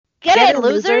Get it,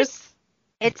 losers?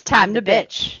 It's time to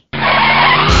bitch.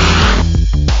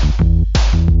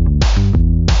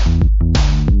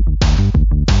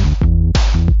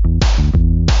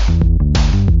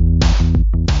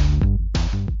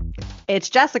 It's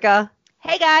Jessica.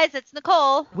 Hey guys, it's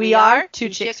Nicole. We are Two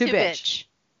Chicks Who Bitch.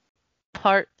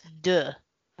 Part 2.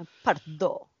 Part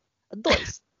dos.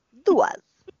 Duas.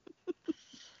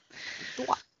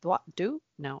 Do?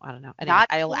 No, I don't know. Anyway,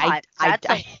 Not That's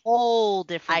a whole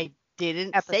different I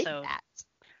didn't say episode. that.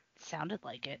 Sounded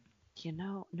like it. You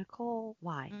know, Nicole,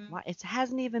 why? Mm. Why? It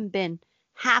hasn't even been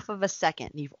half of a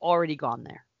second. And you've already gone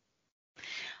there.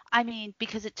 I mean,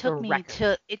 because it took me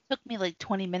like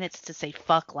 20 minutes to say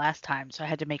fuck last time, so I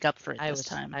had to make up for it this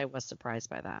time. I was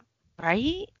surprised by that.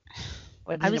 Right?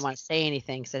 I didn't want to say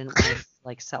anything because I didn't want to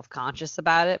like self-conscious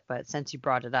about it, but since you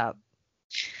brought it up.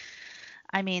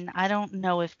 I mean, I don't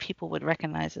know if people would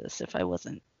recognize this if I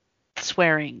wasn't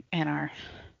swearing in our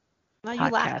Well, you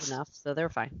podcast. laughed enough, so they're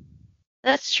fine.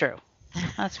 That's true.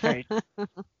 That's very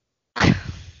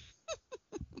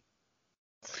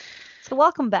So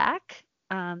welcome back.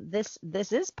 This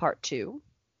is part 2.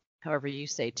 However you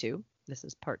say 2. This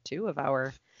is part 2 of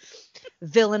our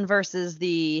villain versus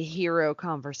the hero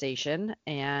conversation.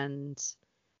 And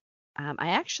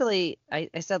I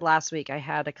said last week I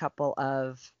had a couple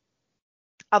of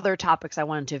other topics I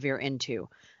wanted to veer into,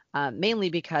 mainly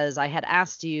because I had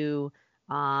asked you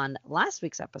on last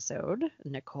week's episode,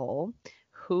 Nicole,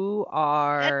 who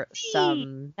are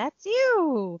That's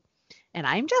you. And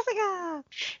I'm Jessica.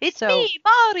 It's me,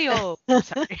 Mario.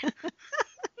 Sorry.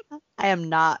 I am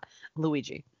not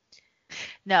Luigi.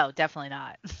 No, definitely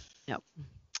not. No.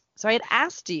 So I had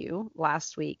asked you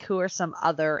last week who are some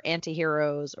other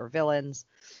anti-heroes or villains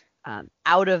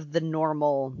out of the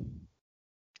normal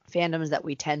fandoms that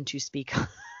we tend to speak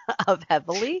of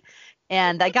heavily.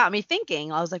 And that got me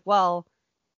thinking. I was like, well,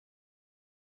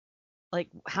 like,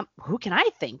 who can I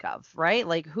think of, right?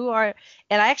 Like, and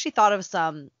I actually thought of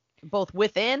some both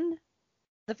within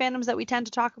the fandoms that we tend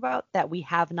to talk about that we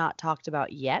have not talked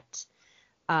about yet.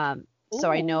 So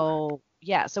I know,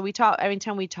 so every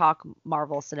time we talk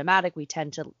Marvel Cinematic, we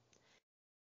tend to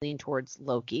lean towards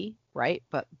Loki, right?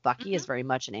 But Bucky is very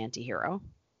much an anti-hero.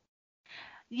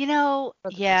 You know, For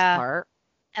the most yeah. part.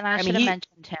 And I should have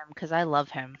mentioned him because I love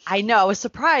him. I know. I was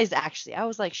surprised, actually. I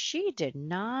was like, she did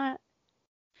not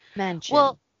mention.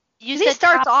 Well, you said he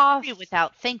starts off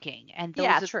without thinking, and those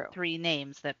are true. 3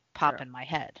 names that pop in my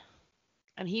head.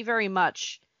 And he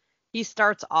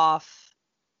starts off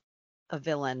a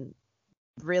villain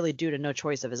really due to no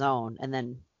choice of his own, and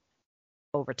then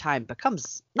over time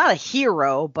becomes not a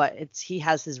hero, but he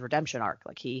has his redemption arc.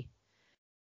 Like he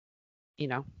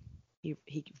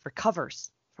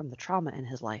recovers from the trauma in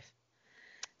his life.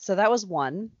 So that was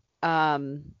one.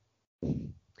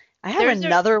 I have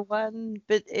another one,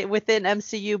 but within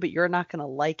MCU, but you're not gonna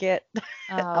like it.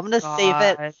 I'm gonna save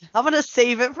it. I'm gonna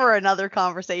save it for another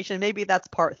conversation. Maybe that's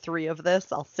part 3 of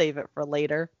this. I'll save it for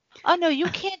later. Oh no, you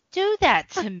can't do that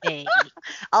to me.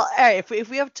 All right, if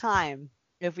we have time,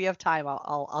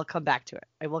 I'll come back to it.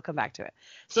 I will come back to it.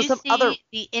 So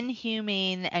the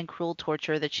inhumane and cruel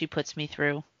torture that she puts me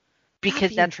through,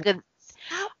 because that's good.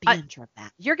 Stop being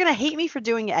that. You're gonna hate me for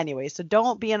doing it anyway, so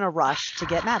don't be in a rush to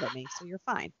get mad at me. So you're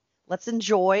fine. Let's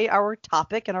enjoy our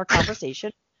topic and our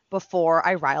conversation before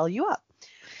I rile you up.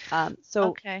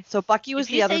 So Bucky was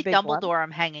the other big one. Dumbledore,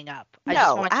 I'm hanging up. No, I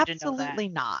just want you to know that. absolutely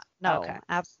not. No, okay.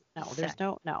 No, there's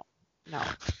no.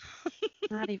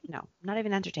 Not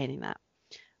even entertaining that.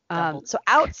 So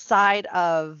outside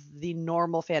of the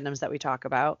normal fandoms that we talk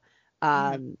about,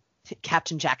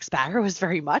 Captain Jack Sparrow is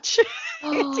very much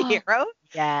a hero.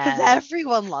 Yeah. Because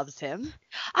everyone loves him.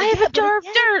 I have a jar of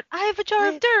dirt. I have a jar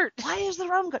of dirt. Why is the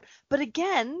rum good? But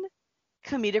again,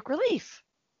 comedic relief.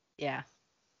 Yeah.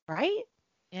 Right?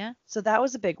 Yeah. So that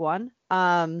was a big one.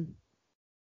 I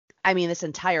mean, this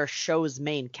entire show's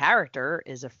main character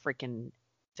is a freaking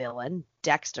villain,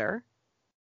 Dexter.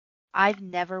 I've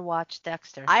never watched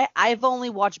Dexter. I've only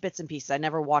watched bits and pieces. I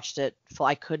never watched it full.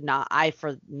 I could not. I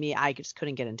just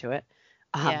couldn't get into it.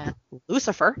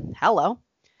 Lucifer. Hello.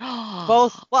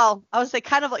 Both. Well, I would say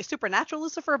kind of like Supernatural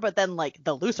Lucifer, but then like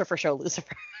the Lucifer show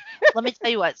Lucifer. Let me tell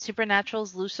you what.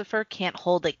 Supernatural's Lucifer can't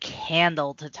hold a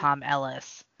candle to Tom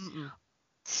Ellis. Mm-mm.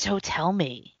 So tell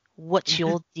me, what's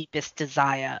your deepest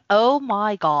desire? Oh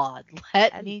my God.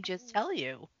 Let me just tell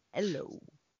you. Hello.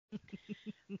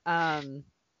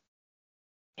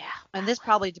 Yeah, and this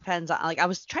probably depends on, like, I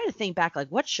was trying to think back, like,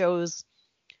 what shows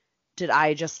did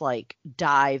I just like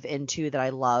dive into that I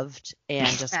loved and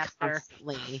just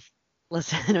constantly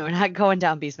listen. We're not going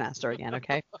down Beastmaster again,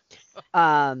 okay?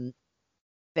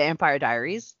 Vampire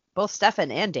Diaries, both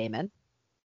Stefan and Damon.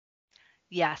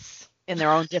 Yes. In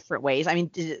their own different ways. I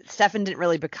mean, Stefan didn't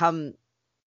really become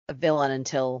a villain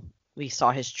until we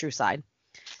saw his true side.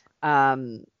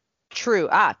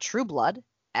 True Blood,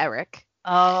 Eric.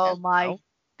 Oh my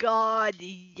God,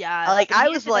 yeah. Like I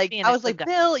was like,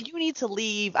 Bill, you need to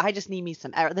leave. I just need me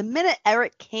some Eric. The minute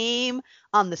Eric came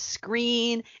on the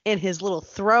screen in his little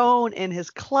throne in his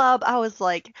club, I was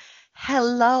like,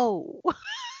 hello.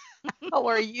 How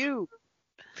are you?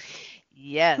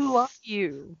 Yes. Who are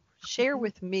you? Share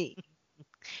with me.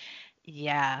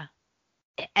 Yeah.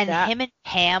 And him and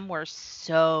Pam were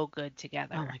so good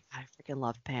together. Oh my God, I freaking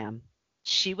loved Pam.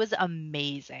 She was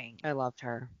amazing. I loved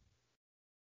her.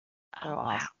 Oh,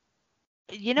 wow. Awesome.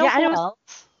 You know who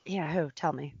else? Yeah, who?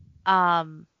 Tell me.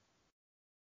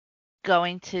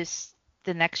 Going to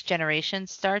the Next Generation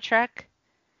Star Trek,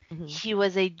 he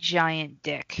was a giant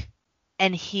dick.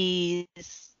 And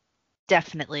he's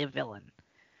definitely a villain.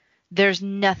 There's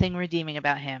nothing redeeming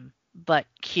about him. But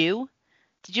Q,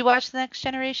 did you watch The Next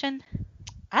Generation?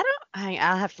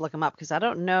 I'll have to look him up because I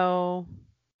don't know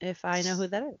if I know who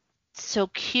that is. So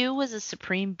Q was a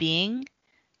supreme being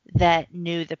that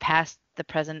knew the past, the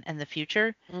present, and the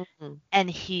future. Mm-hmm. And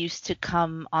he used to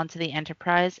come onto the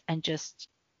Enterprise and just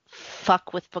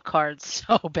fuck with Picard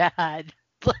so bad.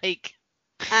 Like,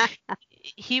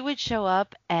 he would show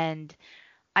up, and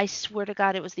I swear to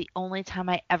God, it was the only time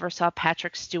I ever saw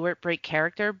Patrick Stewart break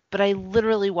character, but I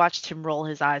literally watched him roll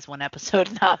his eyes one episode,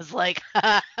 and I was like,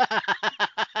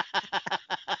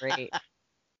 great.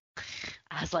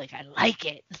 I was like, I like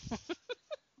it.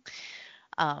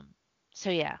 So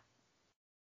yeah.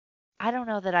 I don't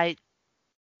know that I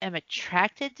am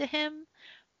attracted to him,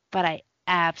 but I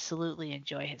absolutely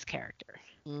enjoy his character.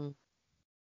 Mm.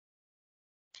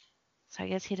 So I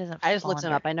guess he doesn't. I just looked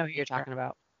him up. I know who you're talking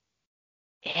about.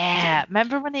 Yeah,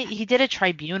 remember when he did a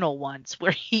tribunal once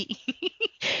where he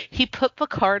put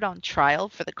Picard on trial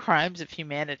for the crimes of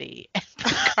humanity, and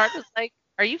Picard was like,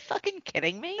 "Are you fucking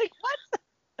kidding me?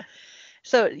 What?"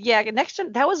 So yeah,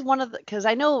 that was one of the, because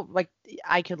I know like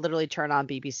I could literally turn on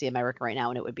BBC America right now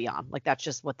and it would be on. Like that's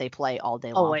just what they play all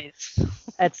day long. Always.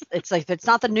 It's like if it's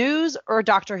not the news or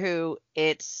Doctor Who,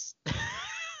 it's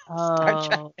Star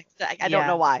Trek. I don't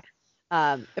know why.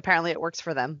 Apparently it works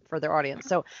for them, for their audience.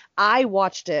 So I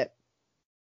watched it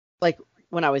like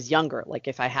when I was younger. Like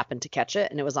if I happened to catch it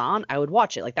and it was on, I would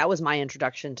watch it. Like that was my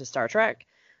introduction to Star Trek.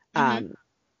 Mm-hmm.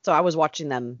 So I was watching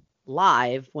them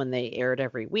live when they aired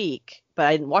every week, but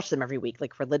I didn't watch them every week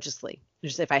like religiously.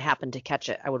 Just if I happened to catch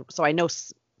it, I would. So I know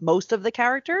most of the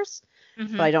characters,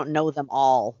 but I don't know them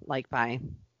all like by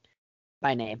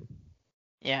name.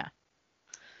 Yeah.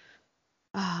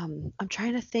 I'm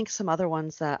trying to think some other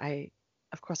ones that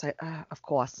of course,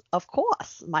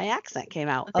 my accent came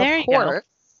out. There you go.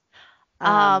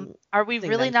 Are we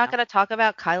really not going to talk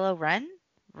about Kylo Ren?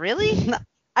 Really?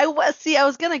 I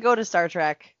was gonna go to Star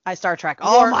Trek.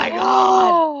 Oh my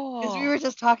God! Because we were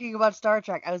just talking about Star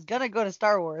Trek. I was gonna go to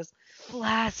Star Wars.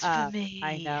 Blasphemy.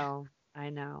 I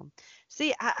know.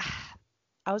 See,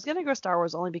 I was gonna go Star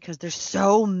Wars only because there's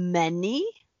so many.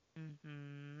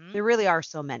 Mm-hmm. There really are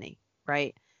so many,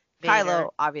 right? Vader. Kylo,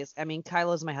 obviously. I mean,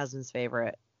 Kylo's my husband's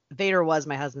favorite. Vader was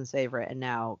my husband's favorite, and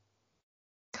now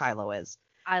Kylo is.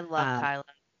 I love Kylo.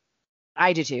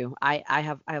 I do too. I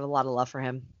have a lot of love for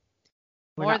him.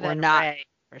 We're not Rey,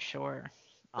 for sure.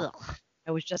 Ugh.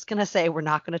 I was just gonna say we're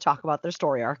not gonna talk about their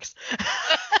story arcs.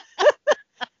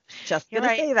 Just gonna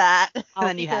say that, and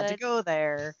then you had to go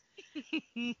there.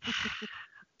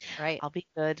 Right. I'll be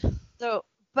good. So,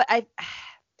 but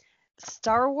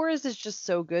Star Wars is just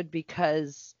so good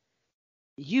because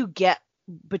you get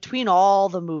between all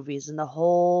the movies and the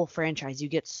whole franchise, you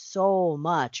get so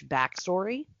much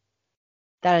backstory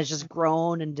that has just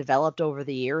grown and developed over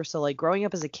the years. So like growing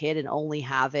up as a kid and only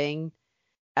having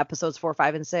episodes 4,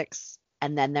 5, and 6,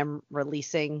 and then them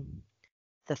releasing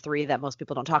the 3 that most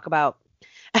people don't talk about,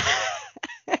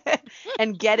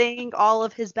 and getting all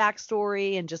of his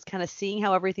backstory and just kind of seeing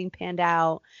how everything panned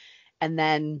out. And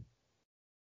then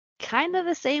kind of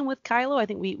the same with Kylo. I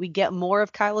think we get more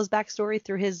of Kylo's backstory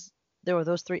through there were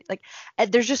those 3. Like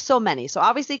there's just so many. So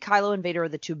obviously Kylo and Vader are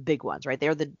the 2 big ones, right?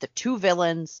 They're the 2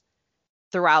 villains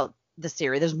throughout the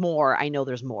series. There's more. I know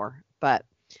there's more, but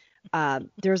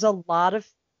there's a lot of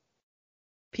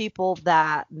people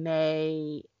that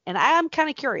may, and I'm kind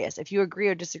of curious if you agree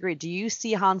or disagree. Do you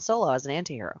see Han Solo as an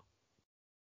antihero?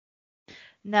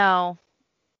 No.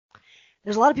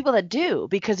 There's a lot of people that do,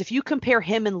 because if you compare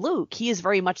him and Luke, he is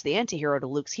very much the antihero to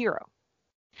Luke's hero.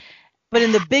 But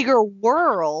in the bigger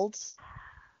world,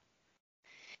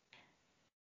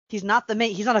 he's not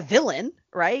he's not a villain,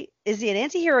 right? Is he an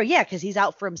antihero? Yeah, because he's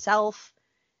out for himself.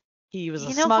 He was a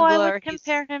You know who I smuggler. would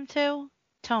compare him to?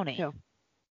 Tony. Who?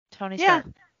 Tony Yeah,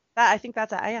 Stark. I think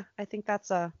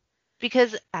that's a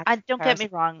Because don't get me comparison.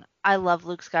 wrong, I love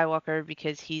Luke Skywalker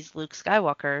because he's Luke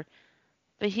Skywalker,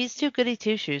 but he's too goody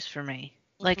two shoes for me.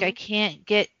 Like I Mhm. can't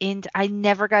get into. I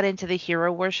never got into the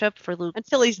hero worship for Luke.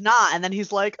 Until he's not, and then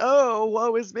he's like, "Oh,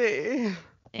 woe is me."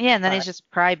 Yeah, and then he's But just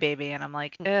a crybaby, and I'm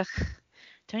like, ugh.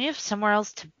 Don't you have somewhere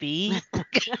else to be? I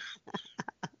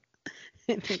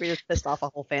think we just pissed off a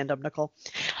whole fandom, Nicole.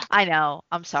 I know.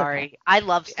 I'm It's okay. sorry. I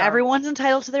love Star Wars. Everyone's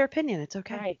entitled to their opinion. It's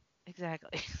okay. Right.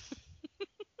 Exactly.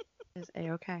 It's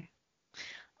a-okay.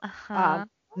 Uh-huh.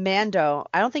 Mando.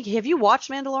 I don't think. Have you watched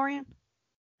Mandalorian?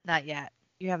 Not yet.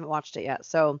 You haven't watched it yet.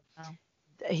 So Oh.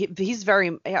 he's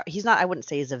very. He's not. I wouldn't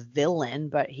say he's a villain,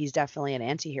 but he's definitely an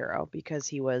anti-hero because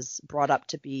he was brought up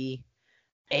to be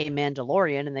a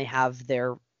Mandalorian, and they have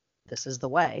their. This is the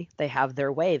way. They have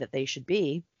their way that they should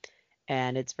be,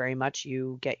 and it's very much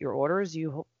you get your orders,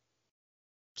 you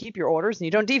keep your orders, and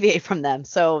you don't deviate from them.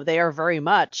 So they are very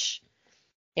much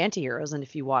anti-heroes. And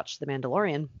if you watch The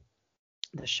Mandalorian,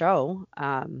 the show,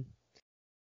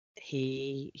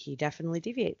 he definitely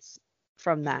deviates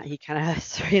from that. He kind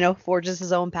of forges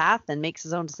his own path and makes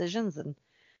his own decisions. And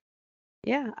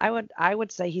yeah, I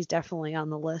would say he's definitely on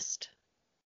the list.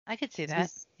 I could see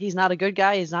that. He's not a good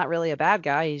guy. He's not really a bad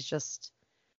guy. He's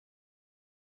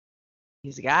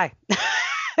a guy.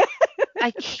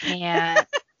 I can't.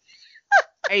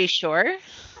 Are you sure?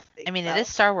 I mean, so. It is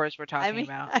Star Wars we're talking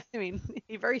about. I mean,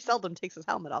 he very seldom takes his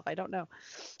helmet off. I don't know.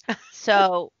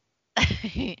 So,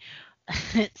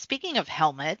 speaking of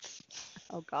helmets.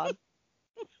 Oh, God.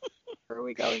 Where are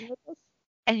we going with this?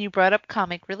 And you brought up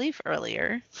comic relief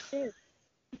earlier.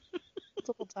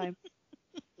 Multiple times.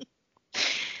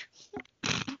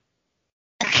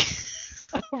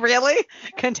 Really?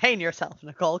 Contain yourself,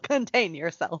 Nicole. Contain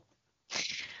yourself.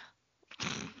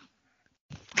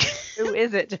 Who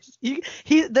is it?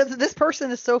 This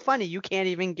person is so funny you can't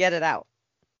even get it out.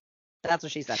 That's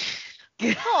what she said.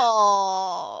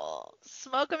 Oh,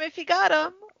 smoke him if you got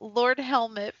him. Lord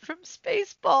Helmet from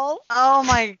Spaceballs. Oh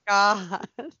my God.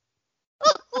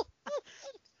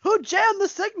 Who jammed the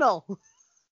signal?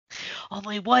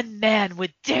 Only one man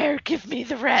would dare give me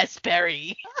the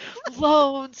raspberry.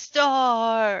 Lone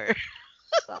Star.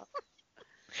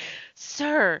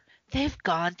 Sir, they've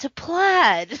gone to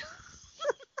Plaid.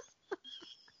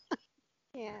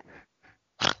 Can't.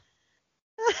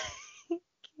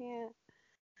 Can't.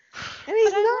 And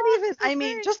he's not even. I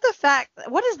mean, just the fact.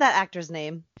 What is that actor's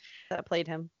name that played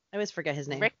him? I always forget his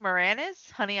name. Rick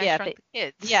Moranis, Honey, I Shrunk the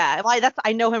Kids. Yeah, well,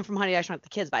 I know him from Honey, I Shrunk the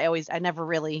Kids, but I never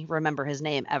really remember his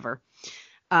name ever.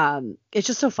 It's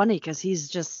just so funny because he's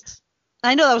just.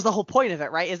 I know that was the whole point of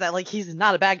it, right? Is that like he's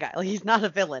not a bad guy, like he's not a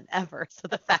villain ever. So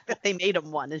the fact that they made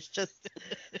him one is just.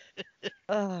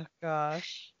 Oh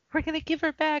gosh. We're gonna give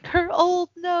her back her old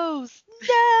nose.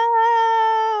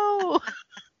 No.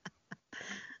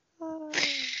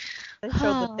 They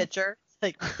showed the picture,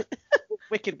 like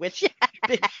Wicked Witch.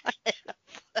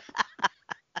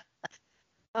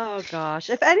 Oh gosh.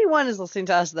 If anyone is listening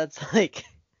to us that's like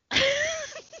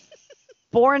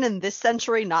born in this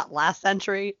century, not last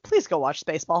century, please go watch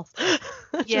Spaceballs.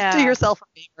 Just do yourself a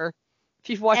favor. If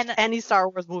you've watched any Star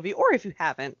Wars movie, or if you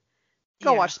haven't,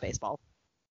 go watch Spaceballs.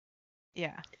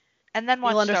 Yeah. And then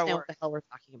watch You'll Star understand Wars. what the hell we're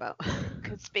talking about.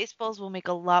 Because Spaceballs will make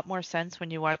a lot more sense when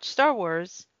you watch Star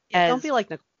Wars. Yeah, don't be like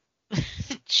Nicole.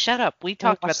 Shut up. We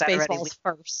talked about that already. Spaceballs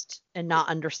first and not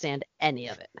understand any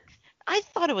of it. I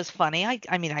thought it was funny. I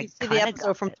mean, I see the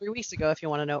episode from 3 weeks ago if you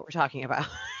want to know what we're talking about.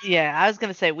 Yeah, I was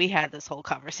gonna say we had this whole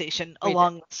conversation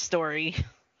along the story.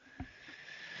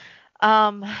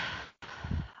 I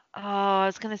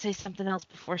was gonna say something else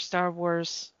before Star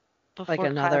Wars. Like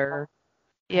another.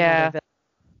 Yeah.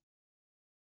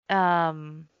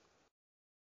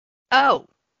 Oh.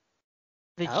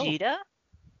 Vegeta?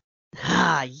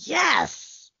 Ah,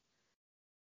 yes.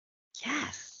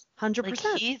 Yes. 100%.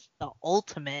 Like he's the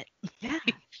ultimate. Yeah.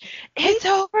 It's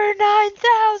over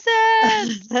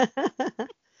 9,000.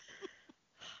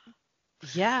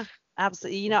 Yeah,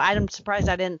 absolutely. I'm surprised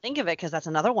I didn't think of it because that's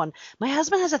another one. My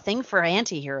husband has a thing for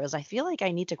anti-heroes. I feel like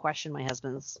I need to question my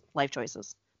husband's life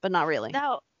choices, but not really.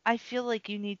 No, I feel like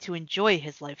you need to enjoy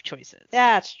his life choices.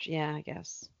 Yeah, I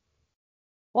guess.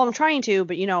 Well, I'm trying to,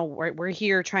 but we're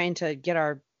here trying to get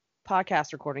our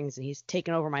podcast recordings, and he's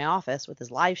taken over my office with his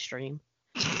live stream.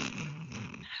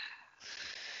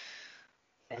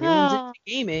 If anyone's into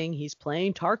gaming, he's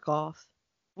playing Tarkov,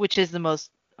 which is the most.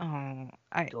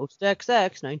 Ghost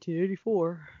XX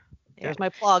 1984. Yeah. There's my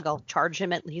plug. I'll charge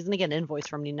him it. He's gonna get an invoice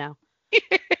from me now. Be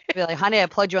like, honey, I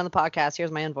plugged you on the podcast.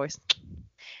 Here's my invoice.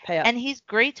 Pay up. And he's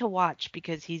great to watch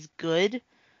because he's good.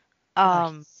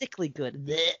 He's sickly good.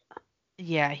 Blech.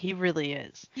 Yeah, he really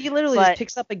is. He literally just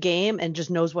picks up a game and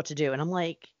just knows what to do. And I'm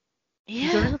like,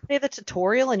 you don't even play the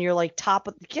tutorial and you're like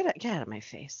get out of my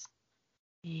face.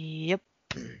 Yep.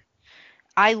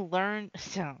 I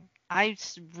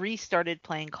restarted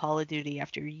playing Call of Duty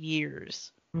after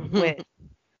years with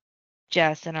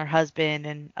Jess and her husband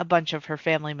and a bunch of her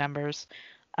family members.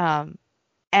 And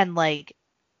like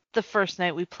the first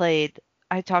night we played,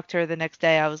 I talked to her the next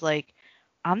day. I was like,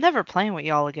 I'm never playing with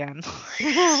y'all again.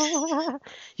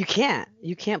 You can't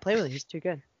play with him. He's too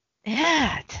good.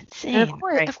 Yeah, it's insane.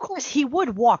 And of course, he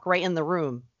would walk right in the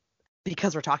room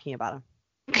because we're talking about him.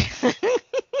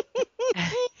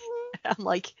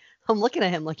 I'm looking at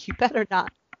him like, you better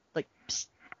not, like, psst,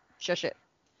 shush it.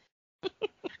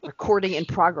 Recording in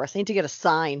progress. I need to get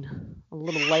a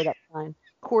little light up sign.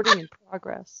 Recording in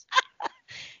progress.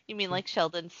 You mean like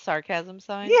Sheldon's sarcasm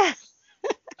sign? Yes.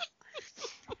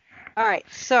 All right,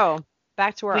 so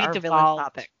back to our villain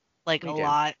topic. Like a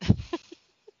lot.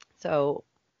 So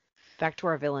back to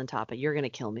our villain topic. You're gonna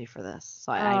kill me for this.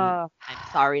 So I'm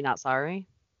sorry, not sorry.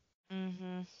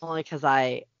 Mm-hmm. Only because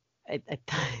I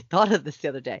thought of this the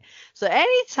other day. So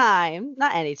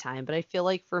not anytime, but I feel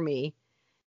like for me,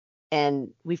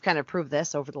 and we've kind of proved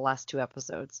this over the last 2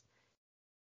 episodes.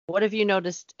 What have you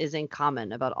noticed is in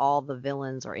common about all the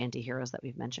villains or anti-heroes that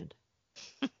we've mentioned?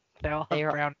 They all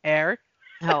have brown hair.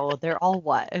 No, they're all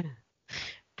what?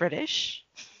 British.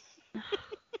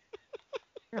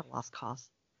 You're a lost cause.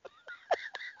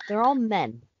 They're all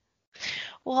men.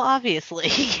 Well,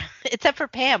 obviously. Except for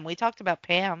Pam. We talked about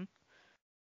Pam.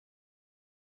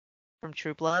 From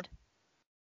True Blood.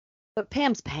 But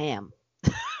Pam's Pam.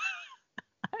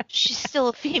 She's still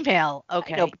a female.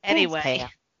 Okay. Know, anyway.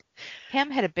 Pam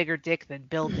had a bigger dick than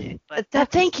Bill did. But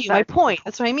thank you. My point.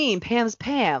 That's what I mean. Pam's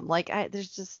Pam. Like,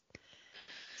 there's just...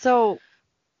 So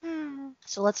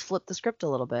let's flip the script a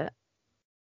little bit.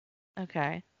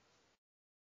 Okay.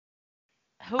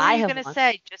 Who are you going to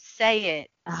say? Just say it.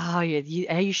 Oh, are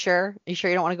you sure? Are you sure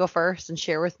you don't want to go first and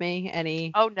share with me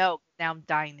any? Oh, no. Now I'm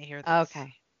dying to hear this.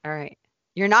 Okay. All right.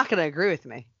 You're not going to agree with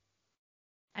me.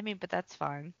 I mean, but that's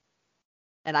fine.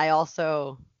 And I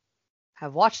also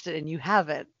have watched it and you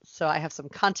haven't, so I have some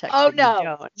context. Oh,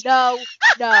 no. No.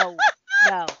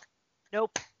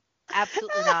 Nope.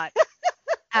 Absolutely not.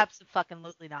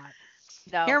 Absolutely not.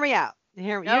 No. Hear me out.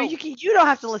 No. You don't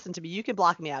have to listen to me. You can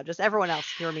block me out. Just everyone else,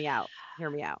 hear me out.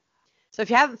 So if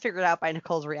you haven't figured out by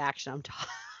Nicole's reaction, I'm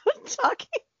talking.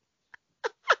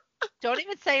 Don't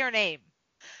even say her name.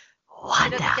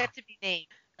 Wanda. She doesn't get to be named.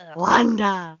 Ugh.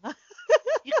 Wanda.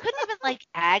 You couldn't even like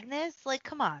Agnes? Like,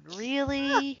 come on,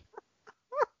 really?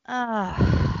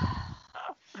 Fucking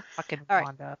right.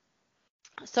 Wanda.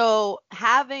 So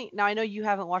now I know you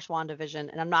haven't watched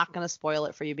WandaVision, and I'm not going to spoil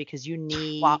it for you because you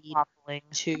need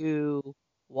to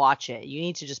watch it. You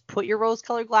need to just put your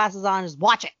rose-colored glasses on and just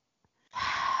watch it.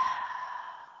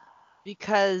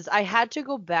 Because I had to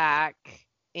go back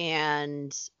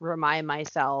and remind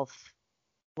myself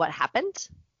what happened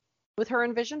with her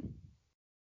and Vision.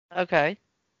 Okay.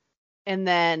 And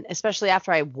then, especially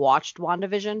after I watched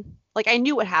WandaVision, like I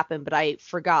knew what happened, but I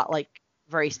forgot like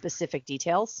very specific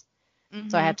details. Mm-hmm.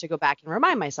 So I had to go back and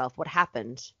remind myself what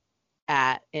happened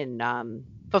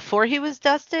before he was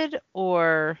dusted,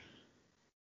 or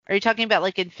are you talking about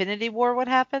like Infinity War? What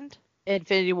happened?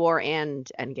 Infinity War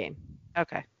and Endgame.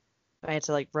 Okay. I had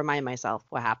to like remind myself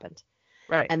what happened.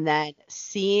 Right. And then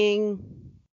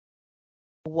seeing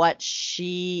what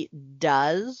she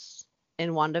does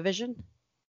in WandaVision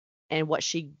and what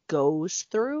she goes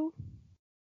through.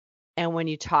 And when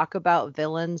you talk about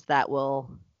villains that will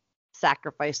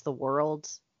sacrifice the world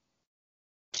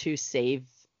to save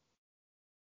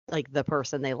like the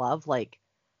person they love, like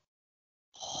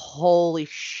holy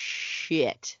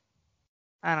shit.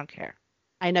 I don't care.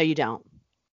 I know you don't.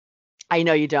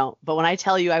 But when I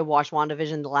tell you I watched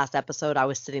WandaVision the last episode, I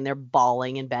was sitting there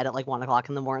bawling in bed at like 1:00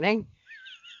 in the morning.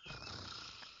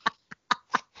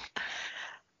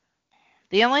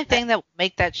 The only thing that will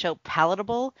make that show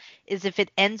palatable is if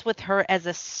it ends with her as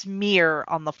a smear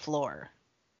on the floor.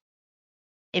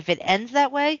 If it ends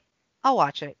that way, I'll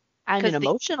watch it. I mean,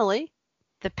 emotionally.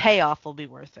 The payoff will be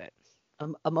worth it.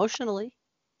 Emotionally.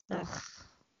 If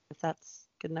that's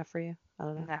good enough for you. I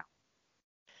don't know. No.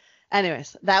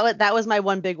 Anyways, that was my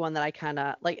one big one that I kind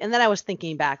of like, and then I was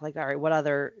thinking back, like, all right, what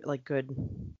other like good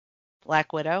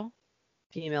Black Widow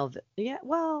female? Yeah,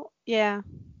 well, yeah.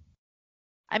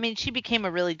 I mean, she became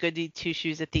a really goody two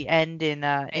shoes at the end in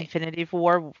Infinity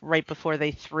War, right before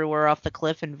they threw her off the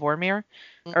cliff in Vormir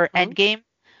or Endgame.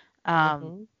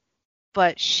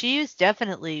 But she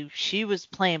was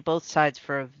playing both sides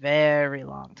for a very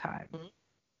long time.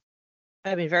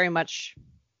 I mean, very much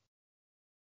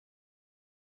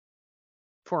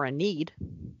for a need.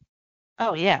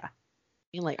 Oh yeah. I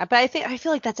mean, like, but I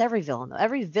feel like that's every villain though.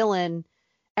 Every villain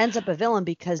ends up a villain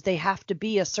because they have to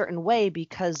be a certain way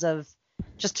because of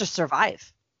just to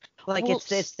survive. Like Well,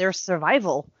 it's their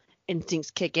survival instincts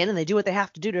kick in and they do what they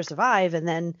have to do to survive, and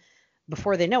then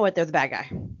before they know it, they're the bad guy.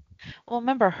 Well,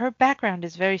 remember, her background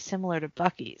is very similar to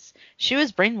Bucky's. She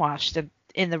was brainwashed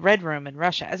in the Red Room in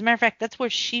Russia. As a matter of fact, that's where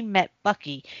she met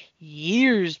Bucky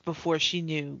years before she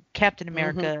knew Captain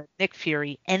America, Nick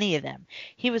Fury, any of them.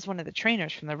 He was one of the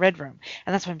trainers from the Red Room.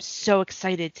 And that's why I'm so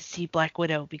excited to see Black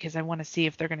Widow, because I want to see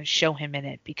if they're going to show him in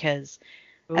it. Because,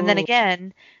 and then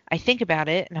again, I think about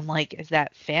it and I'm like, is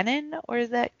that fanon or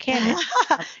is that canon?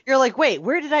 You're like, wait,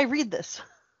 where did I read this?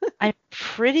 I'm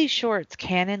pretty sure it's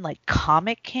canon, like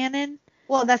comic canon.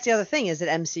 Well, that's the other thing. Is it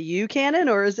MCU canon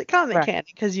or is it comic canon?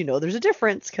 Because there's a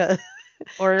difference. Cause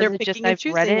or they're picking and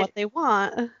choosing what they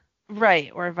want.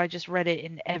 Right. Or if I just read it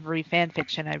in every fan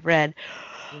fiction I've read.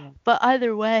 Yeah. But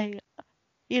either way,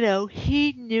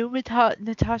 he knew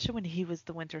Natasha when he was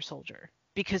the Winter Soldier.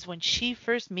 Because when she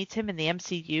first meets him in the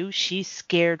MCU, she's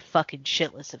scared fucking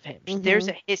shitless of him. There's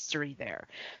a history there.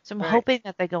 So I'm hoping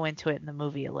that they go into it in the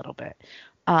movie a little bit.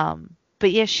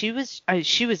 But yeah, she was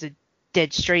a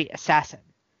dead straight assassin.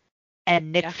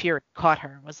 And Nick Fury caught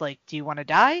her and was like, do you want to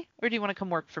die or do you want to come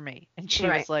work for me? And she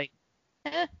was like,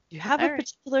 you have a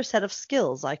particular set of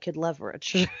skills I could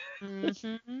leverage.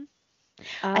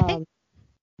 I think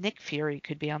Nick Fury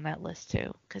could be on that list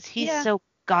too, because he's so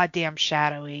goddamn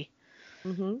shadowy.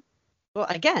 Well,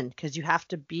 again, because you have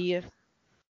to be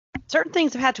certain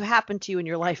things have had to happen to you in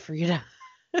your life for you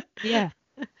to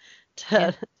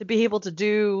to be able to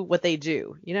do what they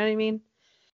do. You know what I mean?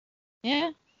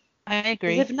 Yeah, I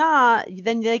agree. If not,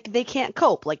 then they can't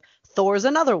cope. Like Thor's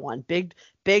another one, big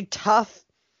tough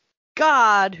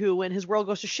god who, when his world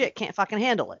goes to shit, can't fucking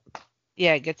handle it.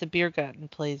 Yeah, gets a beer gut and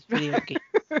plays video games.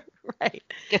 Right.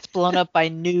 Gets blown up by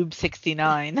Noob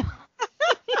 69.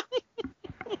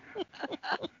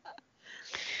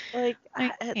 Like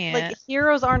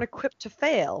heroes aren't equipped to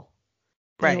fail.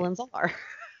 Right. Villains are.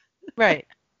 Right.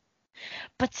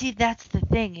 But see, that's the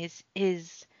thing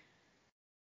is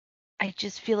I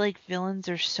just feel like villains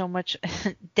are so much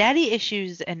daddy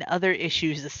issues and other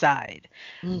issues aside.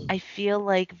 I feel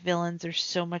like villains are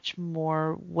so much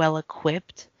more well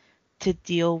equipped to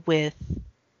deal with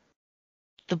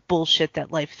the bullshit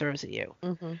that life throws at you.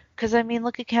 Because I mean,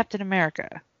 look at Captain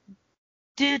America.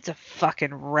 Dude's a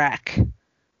fucking wreck.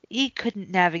 He couldn't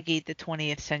navigate the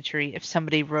 20th century if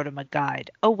somebody wrote him a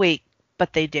guide. Oh, wait,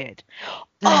 but they did.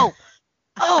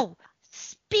 Oh,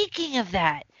 speaking of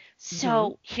that.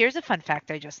 So here's a fun fact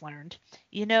I just learned.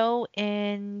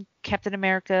 In Captain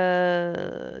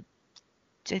America,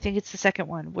 I think it's the second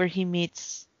one, where he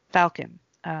meets Falcon.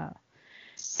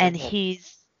 And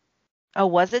he's... Oh,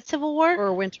 was it Civil War?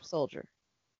 Or Winter Soldier?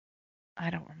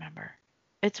 I don't remember.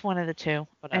 It's one of the two.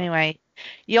 Whatever. Anyway,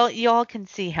 y'all can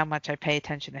see how much I pay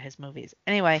attention to his movies.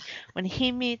 Anyway, when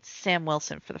he meets Sam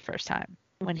Wilson for the first time,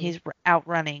 when he's out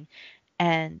running,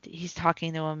 and he's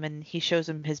talking to him and he shows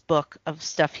him his book of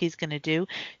stuff he's going to do.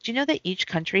 Do you know that each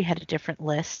country had a different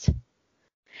list?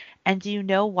 And do you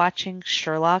know watching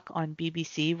Sherlock on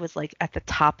BBC was like at the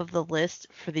top of the list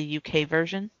for the UK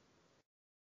version?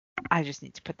 I just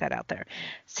need to put that out there.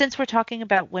 Since we're talking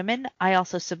about women, I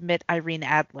also submit Irene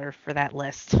Adler for that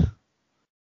list.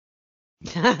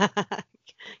 I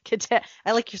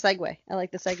like your segue. I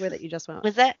like the segue that you just went.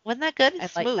 Wasn't that good?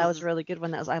 That was a really good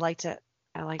one. I liked it.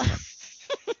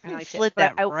 I slid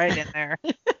that right in there.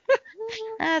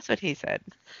 That's what he said.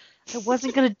 I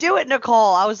wasn't gonna do it,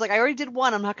 Nicole. I was like, I already did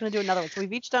one. I'm not gonna do another one. So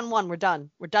we've each done one. We're done.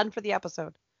 We're done for the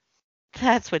episode.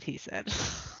 That's what he said.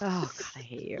 Oh God, I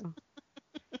hate you.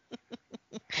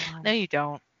 No, you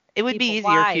don't. It would be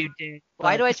easier if you did.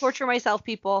 Why do I torture myself,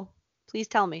 people? Please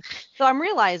tell me. So I'm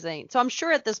realizing. So I'm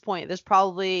sure at this point there's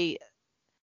probably,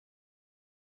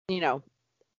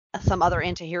 some other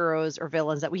anti-heroes or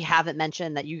villains that we haven't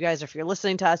mentioned that you guys, if you're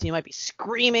listening to us, you might be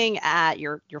screaming at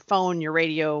your phone, your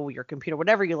radio, your computer,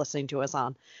 whatever you're listening to us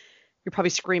on. You're probably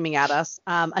screaming at us.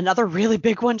 Another really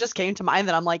big one just came to mind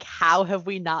that I'm like, how have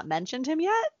we not mentioned him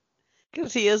yet?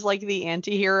 Because he is like the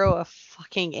anti-hero of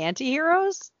fucking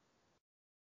anti-heroes.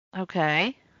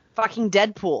 Okay. Fucking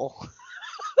Deadpool.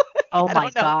 Oh my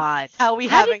God. How we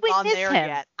haven't gone there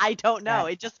yet. I don't know.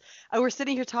 It just, we're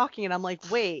sitting here talking and I'm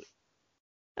like, wait.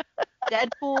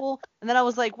 Deadpool. And then I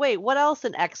was like, wait, what else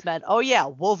in X-Men? Oh yeah,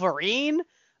 Wolverine.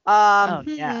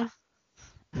 Yeah.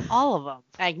 All of them.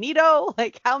 Magneto.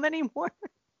 Like, how many more?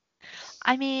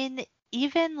 I mean,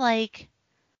 even like,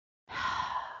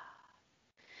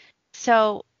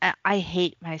 so I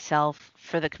hate myself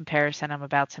for the comparison I'm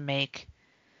about to make.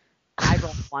 I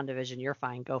rolled WandaVision. You're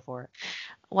fine. Go for it.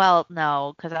 Well,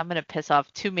 no, because I'm gonna piss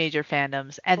off two major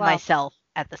fandoms and Well, myself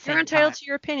at the you're same entitled time. to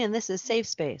your opinion. This is safe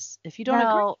space. If you don't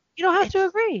agree, No, you don't have to it's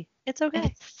agree. It's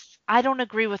okay. I don't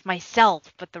agree with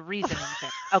myself, but the reasoning's there.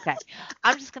 Okay,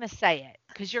 I'm just gonna say it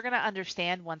because you're gonna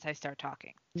understand once I start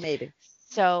talking. Maybe.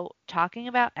 So, talking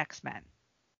about X-Men,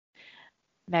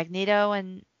 Magneto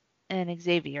and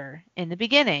Xavier in the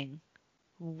beginning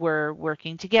were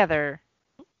working together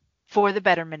for the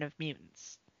betterment of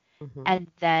mutants. Mm-hmm. And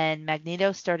then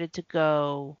Magneto started to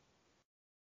go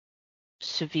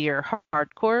severe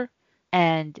hardcore,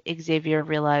 and Xavier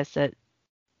realized that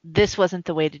this wasn't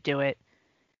the way to do it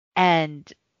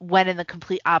and went in the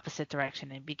complete opposite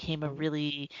direction and became a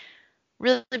really,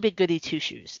 really big goody two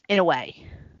shoes in a way.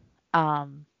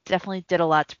 Definitely did a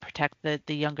lot to protect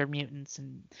the younger mutants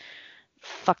and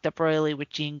fucked up royally with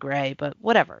Jean Grey, but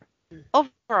whatever.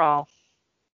 Overall,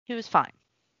 he was fine.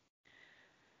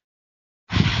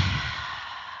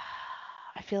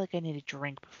 I feel like I need a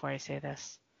drink before I say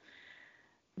this.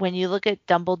 When you look at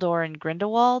Dumbledore and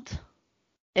Grindelwald,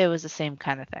 it was the same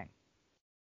kind of thing.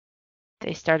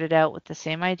 They started out with the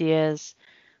same ideas.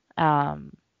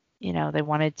 They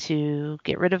wanted to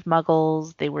get rid of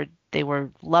Muggles. They were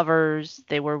lovers.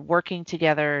 They were working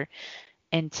together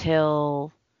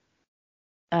until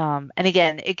and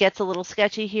again, it gets a little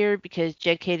sketchy here because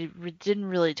J.K. didn't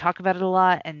really talk about it a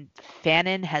lot, and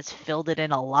Fanon has filled it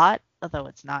in a lot, although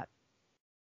it's not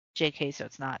J.K., so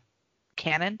it's not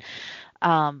canon.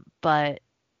 But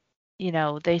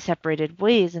they separated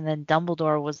ways, and then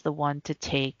Dumbledore was the one to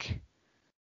take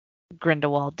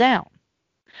Grindelwald down.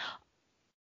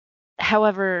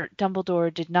 However,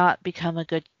 Dumbledore did not become a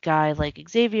good guy like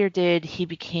Xavier did. He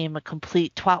became a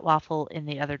complete twat waffle in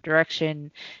the other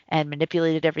direction and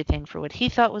manipulated everything for what he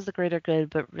thought was the greater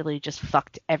good, but really just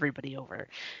fucked everybody over.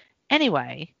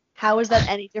 Anyway. How is that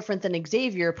any different than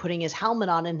Xavier putting his helmet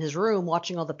on in his room,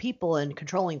 watching all the people and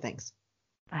controlling things?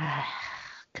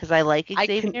 Because I like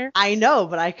Xavier. I know,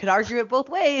 but I could argue it both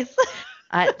ways.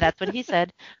 That's what he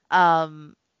said.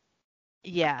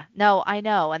 Yeah, no, I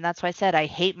know, and that's why I said I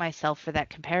hate myself for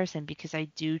that comparison because I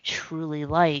do truly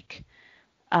like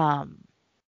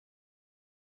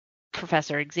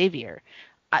Professor Xavier.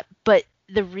 But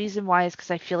the reason why is because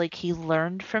I feel like he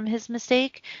learned from his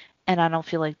mistake, and I don't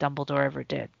feel like Dumbledore ever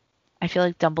did. I feel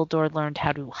like Dumbledore learned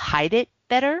how to hide it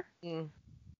better.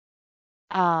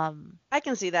 I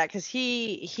can see that because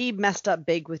he messed up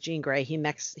big with Jean Grey. He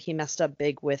messed up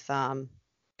big with oh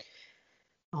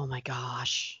my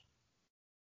gosh.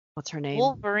 What's her name?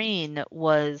 Wolverine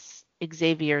was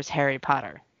Xavier's Harry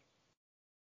Potter.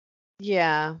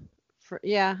 Yeah.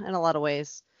 In a lot of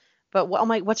ways. But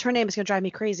what's her name? It's gonna drive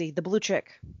me crazy. The blue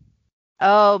chick.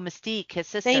 Oh, Mystique, his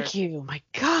sister. Thank you. My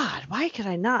God, why could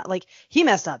I not? Like, he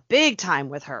messed up big time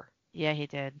with her. Yeah, he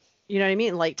did. You know what I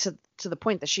mean? Like to the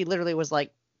point that she literally was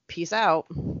like, "Peace out."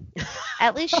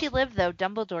 At least she lived though.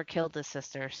 Dumbledore killed his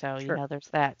sister, so True. there's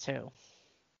that too.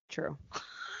 True.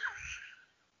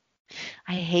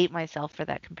 I hate myself for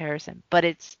that comparison, but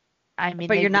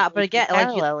but you're not. But again,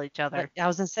 parallel each other. I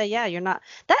was gonna say, yeah, you're not.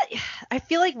 That I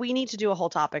feel like we need to do a whole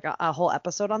topic, a whole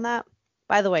episode on that.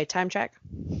 By the way, time check.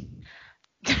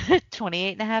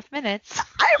 28 and a half minutes.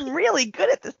 I'm really good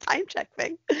at this time check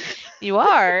thing. You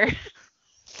are.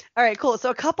 All right, cool. So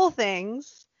a couple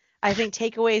things, I think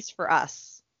takeaways for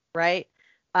us, right?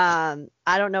 I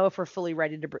don't know if we're fully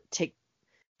ready to take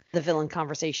the villain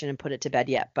conversation and put it to bed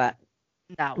yet, but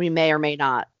no, we may or may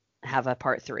not have a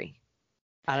part 3.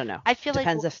 I don't know. I feel like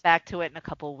we'll get back to it in a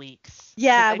couple weeks.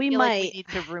 Yeah, we might. Like we need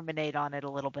to ruminate on it a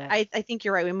little bit. I think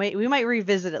you're right. We might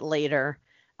revisit it later.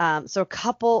 So a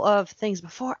couple of things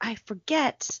before I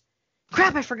forget.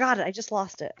 Crap, I forgot it. I just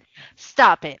lost it.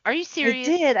 Stop it. Are you serious?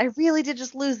 I did. I really did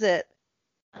just lose it.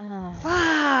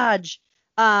 Fudge.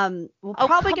 We're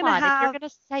probably gonna have. If you're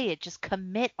gonna say it, just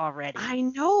commit already. I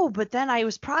know, but then I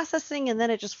was processing and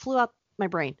then it just flew out my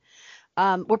brain.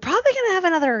 We're probably gonna have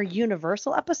another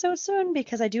Universal episode soon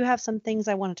because I do have some things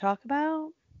I want to talk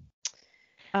about.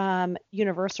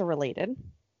 Universal related.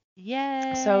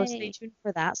 Yay. So stay tuned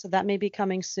for that. So that may be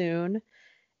coming soon.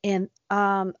 And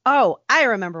I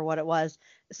remember what it was.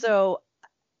 So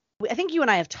I think you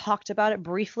and I have talked about it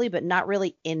briefly, but not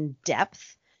really in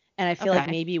depth. And I feel like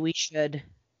maybe we should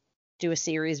do a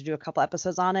series, do a couple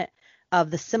episodes on it,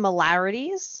 of the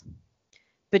similarities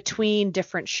between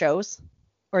different shows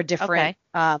or different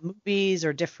movies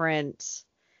or different,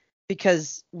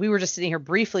 because we were just sitting here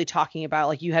briefly talking about,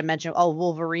 like you had mentioned,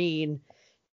 Wolverine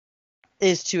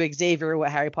is to Xavier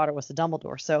what Harry Potter was to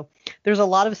Dumbledore. So there's a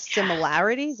lot of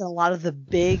similarities and a lot of the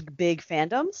big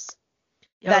fandoms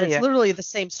that it's literally the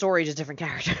same story, just different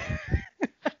character.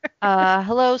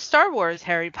 Hello, Star Wars,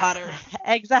 Harry Potter.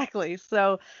 Exactly.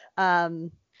 So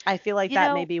I feel like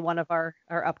that may be one of our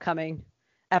upcoming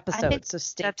episodes. I think so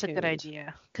stay that's tuned. a good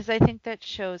idea, because I think that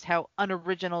shows how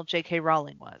unoriginal J.K.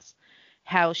 Rowling was.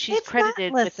 How she's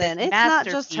credited with this it's not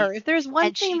just her. If there's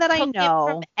one thing that I know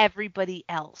from everybody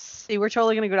else. See, we're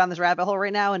totally going to go down this rabbit hole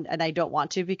right now, and I don't want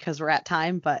to because we're at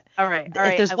time. But all right,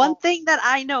 if there's one thing that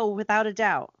I know without a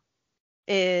doubt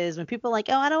is when people are like,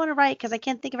 oh, I don't want to write because I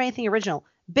can't think of anything original.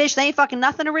 Bitch, they ain't fucking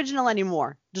nothing original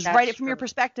anymore. Just write it from your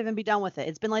perspective and be done with it.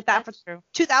 It's been like that for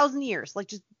 2,000 years. Like,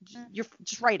 just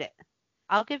write it.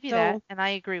 I'll give you that, and I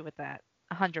agree with that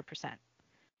 100%.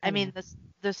 I mean,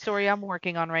 the story I'm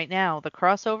working on right now, the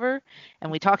crossover,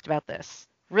 and we talked about this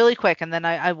really quick, and then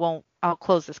I'll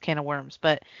close this can of worms,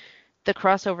 but the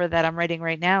crossover that I'm writing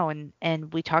right now,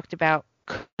 and we talked about,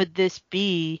 could this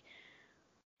be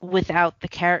without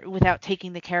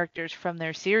taking the characters from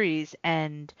their series?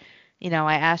 And,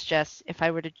 I asked Jess, if I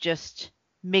were to just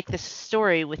make this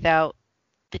story without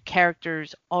the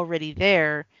characters already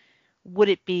there, would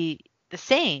it be the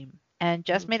same? And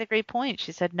Jess made a great point.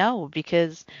 She said no,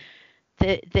 because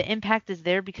the impact is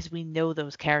there because we know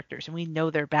those characters and we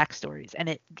know their backstories, and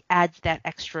it adds that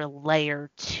extra layer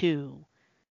to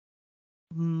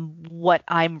what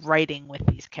I'm writing with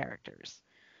these characters.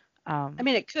 I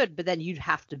mean, it could, but then you'd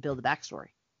have to build a backstory.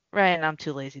 Right, and I'm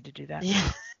too lazy to do that. Yeah.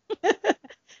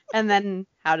 And then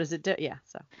how does it do? Yeah,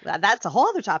 so that's a whole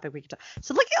other topic we could talk.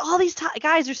 So look at all these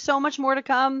guys. There's so much more to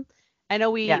come. I know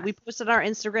we posted on our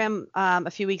Instagram a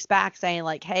few weeks back saying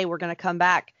like, hey, we're going to come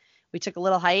back. We took a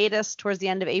little hiatus towards the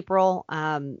end of April.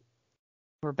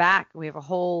 We're back. We have a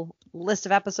whole list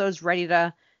of episodes ready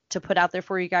to put out there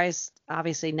for you guys,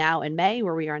 obviously now in May,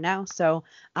 where we are now. So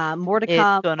more to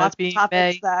come. Lots of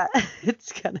topics May.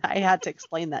 I had to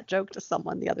explain that joke to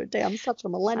someone the other day. I'm such a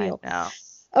millennial. I know.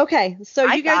 Okay,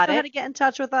 so you guys know how to get in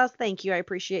touch with us. Thank you. I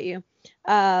appreciate you.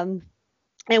 And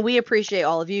we appreciate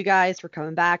all of you guys for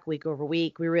coming back week over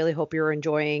week. We really hope you're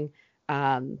enjoying,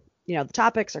 the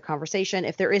topics or conversation.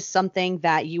 If there is something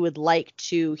that you would like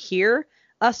to hear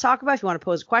us talk about, if you want to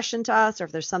pose a question to us, or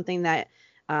if there's something that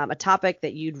a topic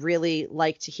that you'd really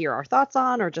like to hear our thoughts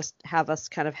on, or just have us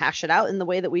kind of hash it out in the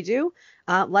way that we do,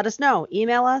 let us know.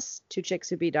 Email us,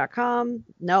 twochickswhobe.com.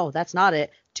 No, that's not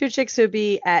it.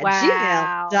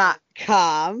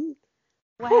 twochickswhobe@gmail.com.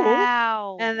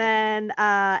 Wow. And then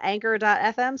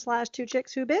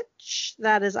anchor.fm/twochickswhobitch.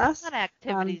 That is us. Not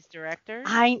activities director.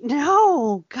 I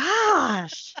know.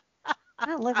 Gosh.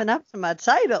 Not living up to my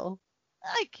title.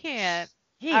 I can't.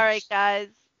 Yeesh. All right, guys.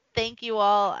 Thank you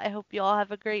all. I hope you all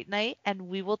have a great night, and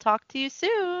we will talk to you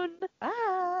soon.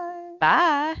 Bye.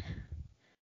 Bye.